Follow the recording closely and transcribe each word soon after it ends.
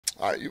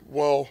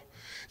Well,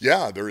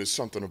 yeah, there is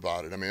something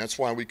about it. I mean, that's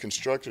why we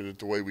constructed it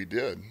the way we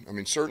did. I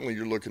mean, certainly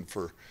you're looking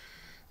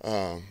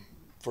um,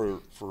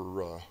 for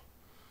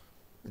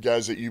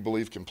guys that you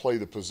believe can play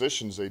the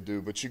positions they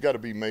do, but you got to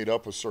be made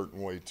up a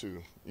certain way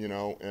too, you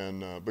know,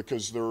 and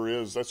because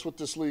that's what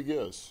this league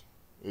is.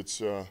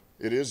 It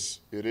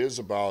is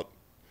about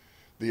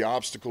the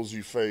obstacles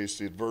you face,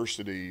 the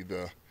adversity,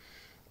 the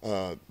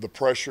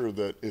pressure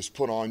that is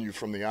put on you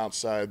from the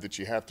outside that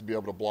you have to be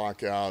able to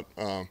block out.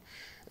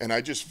 And I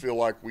just feel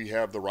like we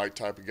have the right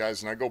type of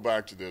guys. And I go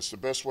back to this. The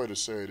best way to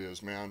say it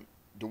is, man,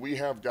 do we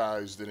have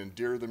guys that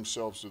endear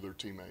themselves to their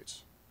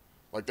teammates?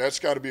 Like that's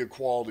got to be a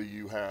quality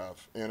you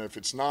have. And if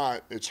it's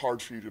not, it's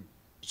hard for you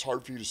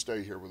to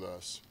stay here with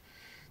us.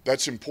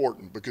 That's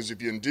important because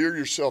if you endear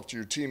yourself to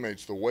your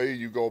teammates, the way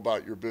you go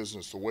about your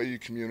business, the way you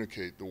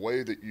communicate, the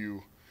way that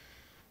you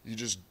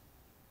just,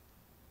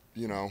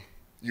 you know,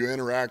 you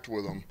interact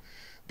with them,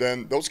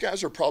 then those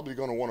guys are probably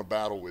going to want to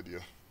battle with you.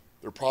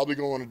 They're probably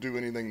going to want to do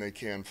anything they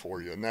can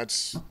for you. And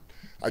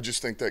I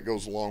just think that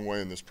goes a long way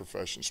in this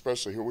profession,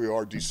 especially here we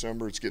are,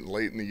 December. It's getting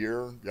late in the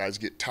year. Guys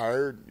get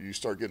tired. You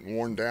start getting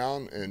worn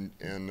down. And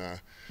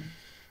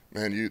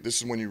man,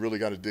 this is when you really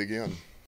got to dig in.